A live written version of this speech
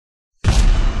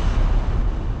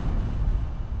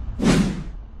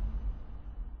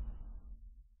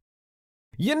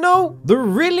You know, there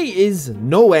really is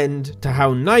no end to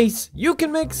how nice you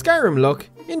can make Skyrim look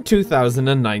in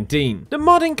 2019. The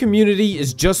modding community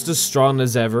is just as strong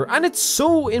as ever, and it's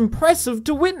so impressive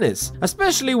to witness,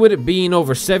 especially with it being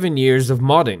over 7 years of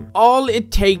modding. All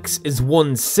it takes is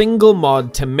one single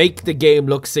mod to make the game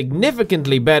look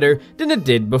significantly better than it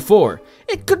did before.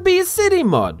 It could be a city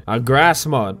mod, a grass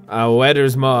mod, a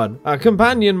weathers mod, a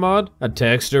companion mod, a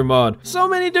texture mod. So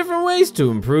many different ways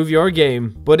to improve your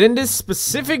game. But in this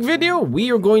specific video,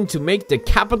 we are going to make the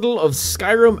capital of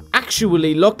Skyrim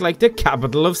actually look like the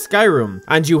capital of Skyrim.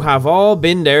 And you have all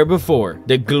been there before.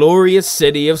 The glorious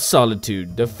city of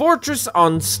Solitude, the fortress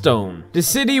on stone. The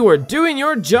city where doing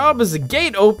your job as a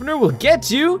gate opener will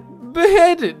get you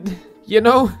beheaded. You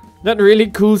know, that really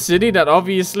cool city that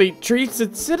obviously treats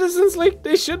its citizens like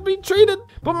they should be treated.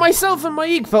 But myself and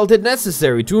Mike felt it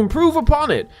necessary to improve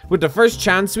upon it with the first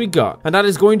chance we got. And that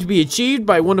is going to be achieved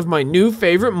by one of my new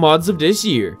favorite mods of this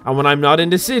year. And when I'm not in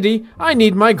the city, I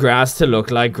need my grass to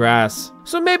look like grass.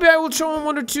 So maybe I will throw in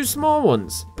 1 or 2 small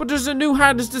ones. But there's a new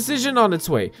hardest decision on its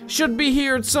way. Should be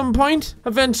here at some point,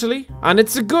 eventually. And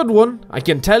it's a good one. I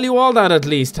can tell you all that at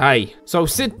least, hey. So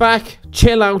sit back,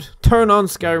 chill out, turn on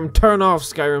Skyrim, turn off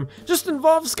Skyrim. Just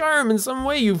involve Skyrim in some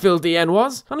way, you filthy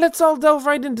N-was. And let's all delve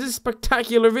right into this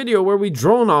spectacular video where we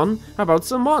drone on about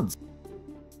some mods.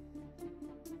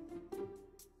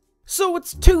 So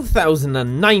it's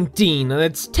 2019 and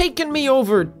it's taken me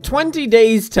over 20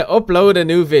 days to upload a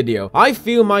new video. I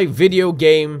feel my video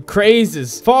game craze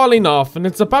is falling off and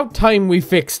it's about time we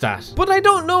fix that. But I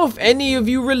don't know if any of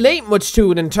you relate much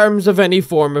to it in terms of any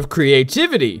form of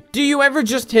creativity. Do you ever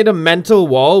just hit a mental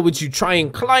wall which you try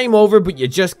and climb over but you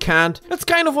just can't? That's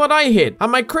kind of what I hit,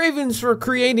 and my cravings for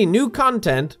creating new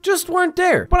content just weren't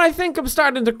there. But I think I'm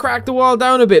starting to crack the wall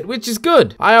down a bit, which is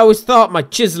good. I always thought my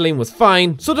chiseling was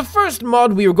fine. So the first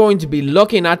mod we are going to be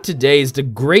looking at today is the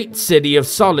Great City of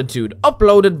Solitude,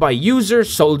 uploaded by Uzer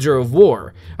Soldier of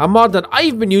War, a mod that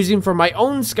I've been using for my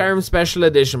own Skyrim Special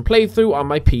Edition playthrough on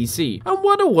my PC. And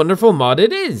what a wonderful mod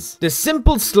it is! The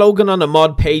simple slogan on the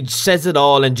mod page says it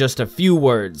all in just a few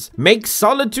words. Make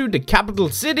Solitude the capital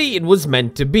city it was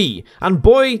meant to be. And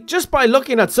boy, just by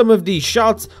looking at some of these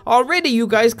shots, already you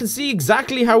guys can see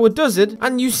exactly how it does it,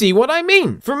 and you see what I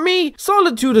mean. For me,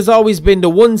 Solitude has always been the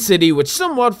one city which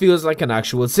somewhat feels like an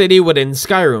actual city within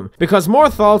Skyrim, because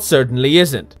Morthal certainly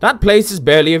isn't. That place is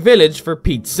barely a village for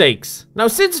Pete's sakes. Now,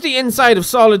 since the inside of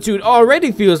Solitude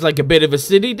already feels like a bit of a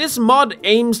city, this mod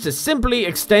aims to simply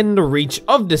extend the reach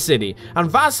of the city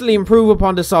and vastly improve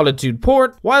upon the Solitude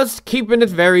port whilst keeping it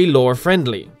very lore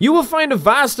friendly. You will find a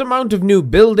vast amount of new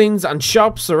buildings and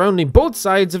shops surrounding both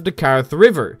sides of the Karth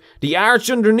River. The arch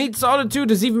underneath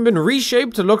Solitude has even been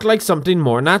reshaped to look like something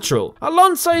more natural.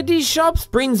 Alongside these shops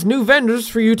brings new vendors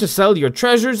for you to sell your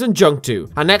treasures and junk to,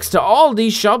 and next to all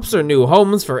these shops are new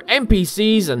homes for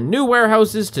NPCs and new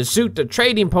warehouses to suit the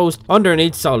trading post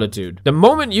underneath Solitude. The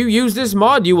moment you use this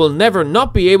mod, you will never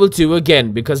not be able to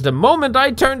again, because the moment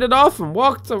I turned it off and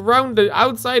walked around the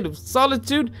outside of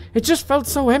Solitude, it just felt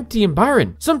so empty and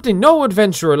barren, something no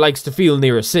adventurer likes to feel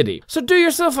near a city. So do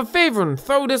yourself a favor and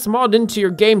throw this mod into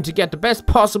your game to get the best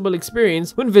possible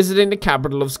experience when visiting the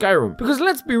capital of Skyrim, because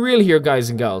let's be real here, guys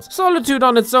and gals, Solitude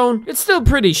on its own, it's still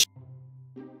pretty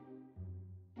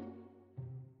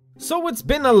So it's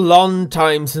been a long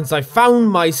time since I found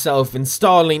myself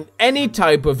installing any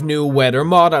type of new weather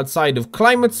mod outside of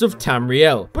Climates of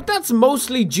Tamriel, but that's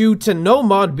mostly due to no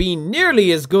mod being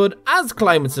nearly as good as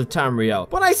Climates of Tamriel.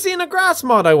 But I seen a grass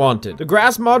mod I wanted. The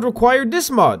grass mod required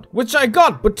this mod, which I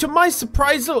got, but to my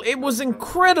surprisal, it was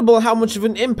incredible how much of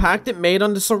an impact it made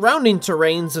on the surrounding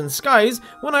terrains and skies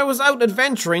when I was out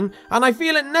adventuring, and I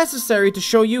feel it necessary to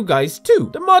show you guys too.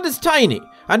 The mod is tiny,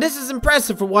 and this is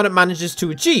impressive for what it manages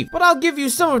to achieve, but I'll give you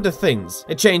some of the things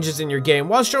it changes in your game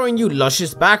while showing you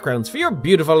luscious backgrounds for your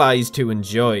beautiful eyes to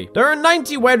enjoy. There are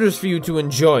 90 weathers for you to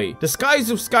enjoy. The skies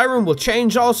of Skyrim will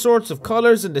change all sorts of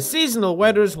colors, and the seasonal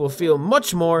weathers will feel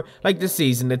much more like the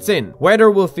season it's in. Weather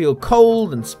will feel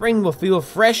cold and spring will feel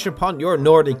fresh upon your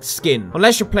Nordic skin,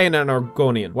 unless you're playing an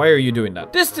Argonian. Why are you doing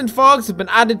that? Distant fogs have been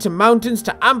added to mountains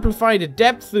to amplify the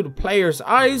depth through the player's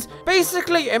eyes.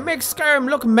 Basically, it makes Skyrim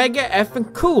look mega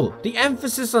effing cool. The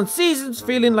emphasis on seasons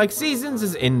feeling like seasons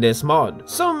is in this mod.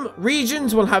 Some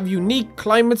regions will have unique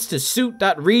climates to suit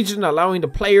that region, allowing the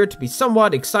player to be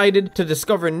somewhat excited to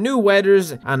discover new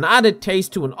weathers and added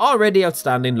taste to an already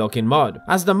outstanding looking mod.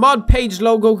 As the mod page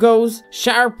logo goes,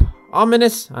 sharp,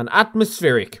 ominous, and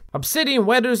atmospheric. Obsidian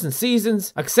Weathers and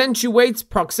Seasons accentuates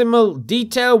proximal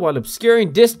detail while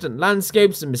obscuring distant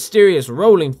landscapes and mysterious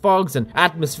rolling fogs and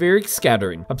atmospheric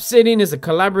scattering. Obsidian is a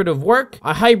collaborative work,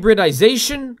 a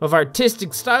hybridization of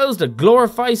artistic styles that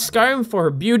glorifies Skyrim for her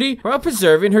beauty while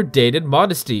preserving her dated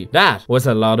modesty. That was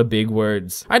a lot of big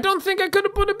words. I don't think I could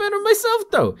have put it better myself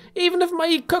though, even if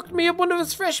my cooked me up one of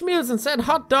his fresh meals and said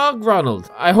hot dog Ronald.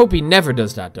 I hope he never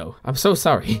does that though. I'm so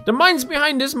sorry. The minds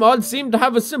behind this mod seem to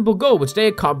have a simple goal which they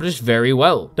accomplished very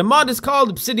well. The mod is called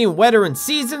Obsidian Weather and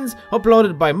Seasons,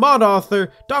 uploaded by mod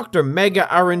author Dr.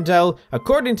 Mega Arundel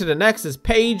according to the Nexus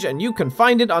page, and you can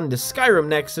find it on the Skyrim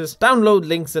Nexus. Download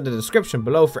links in the description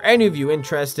below for any of you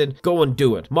interested. Go and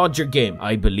do it. Mod your game.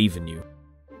 I believe in you.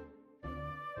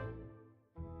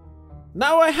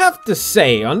 Now I have to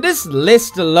say, on this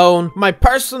list alone, my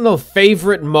personal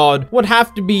favorite mod would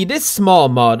have to be this small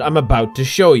mod I'm about to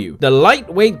show you. The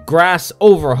Lightweight Grass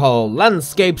Overhaul,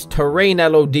 Landscapes, Terrain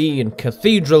LOD, and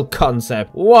Cathedral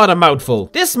Concept. What a mouthful.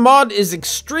 This mod is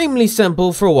extremely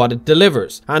simple for what it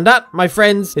delivers. And that, my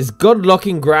friends, is good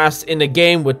looking grass in a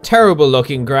game with terrible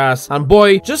looking grass. And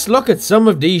boy, just look at some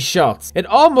of these shots. It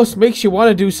almost makes you want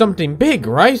to do something big,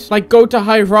 right? Like go to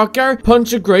High Rockgar,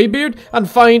 punch a greybeard, and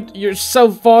find yourself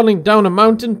falling down a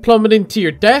mountain, plummeting to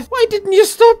your death. Why didn't you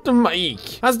stop them,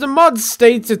 Mike? As the mod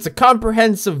states, it's a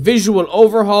comprehensive visual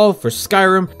overhaul for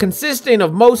Skyrim, consisting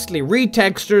of mostly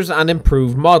retextures and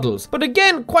improved models. But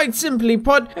again, quite simply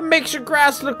put, it makes your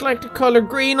grass look like the color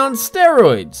green on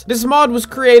steroids. This mod was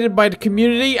created by the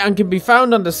community and can be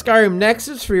found on the Skyrim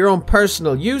Nexus for your own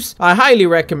personal use. I highly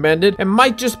recommend it. It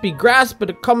might just be grass,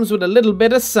 but it comes with a little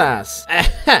bit of sass.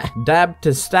 Dab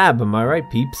to stab, am I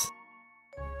right, peeps?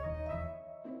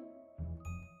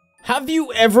 Have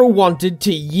you ever wanted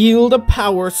to yield a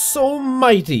power so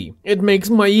mighty it makes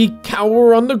Mai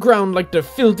cower on the ground like the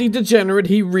filthy degenerate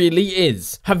he really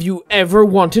is? Have you ever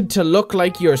wanted to look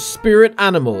like your spirit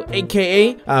animal,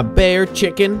 aka a bear,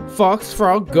 chicken, fox,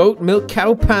 frog, goat, milk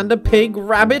cow, panda, pig,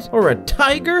 rabbit, or a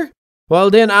tiger? Well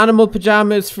then, Animal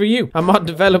Pajama is for you. A mod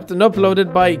developed and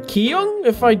uploaded by Kyung,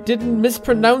 if I didn't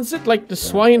mispronounce it like the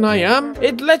swine I am.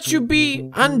 It lets you be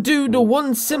and do the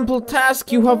one simple task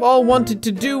you have all wanted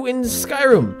to do in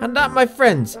Skyrim. And that, my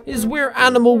friends, is wear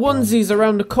animal onesies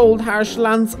around the cold, harsh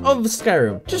lands of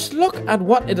Skyrim. Just look at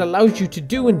what it allows you to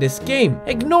do in this game.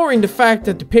 Ignoring the fact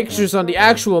that the pictures on the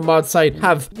actual mod site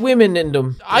have women in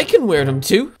them. I can wear them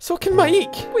too. So can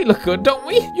Maik. We look good, don't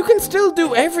we? You can still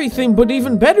do everything, but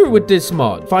even better with this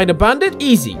mod. Find a bandit?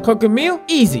 Easy. Cook a meal?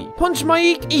 Easy. Punch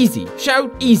Maik? Easy.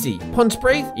 Shout? Easy. Punch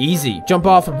Braith? Easy. Jump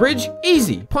off a bridge?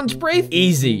 Easy. Punch Braith?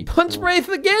 Easy. Punch Braith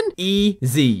again?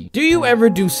 Easy. Do you ever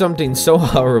do something so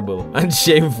horrible and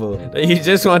shameful that you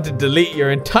just want to delete your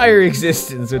entire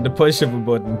existence with the push of a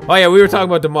button? Oh yeah, we were talking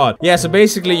about the mod. Yeah, so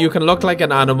basically you can look like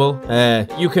an animal.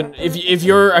 You can, if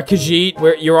you're a Khajiit,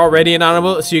 where you're already an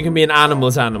animal, so you can be an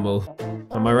animal's animal.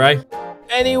 Am I right?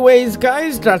 Anyways,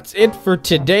 guys, that's it for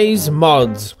today's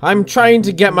mods. I'm trying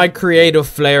to get my creative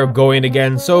flair going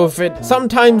again, so if it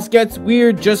sometimes gets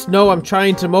weird, just know I'm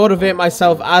trying to motivate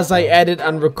myself as I edit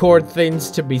and record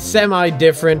things to be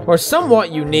semi-different or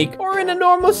somewhat unique, or in a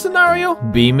normal scenario,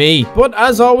 be me. But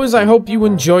as always, I hope you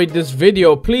enjoyed this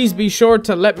video. Please be sure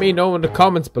to let me know in the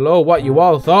comments below what you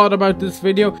all thought about this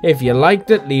video. If you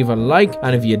liked it, leave a like,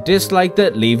 and if you disliked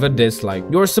it, leave a dislike.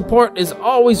 Your support is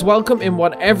always welcome in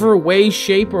whatever way,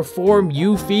 shape, or form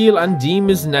you feel and deem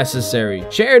is necessary.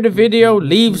 Share the video,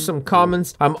 leave some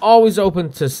comments. I'm always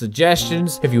open to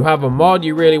suggestions. If you have a mod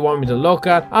you really want me to look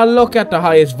at, I'll look at the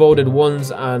highest voted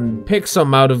ones and pick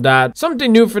some out of that.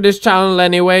 Something new for this channel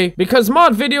anyway, because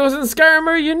mod videos in Skyrim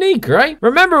are unique, right?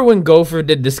 Remember when Gopher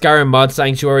did the Skyrim mod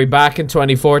sanctuary back in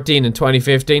 2014 and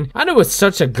 2015? And it was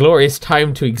such a glorious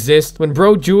time to exist when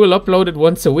Bro Jewel uploaded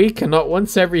once a week and not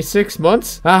once every 6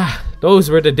 months. Those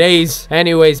were the days.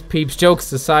 Anyways, peeps,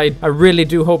 jokes aside, I really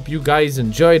do hope you guys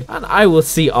enjoyed, and I will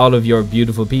see all of your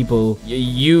beautiful people.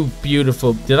 You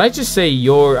beautiful. Did I just say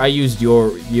your? I used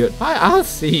your. I'll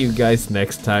see you guys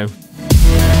next time.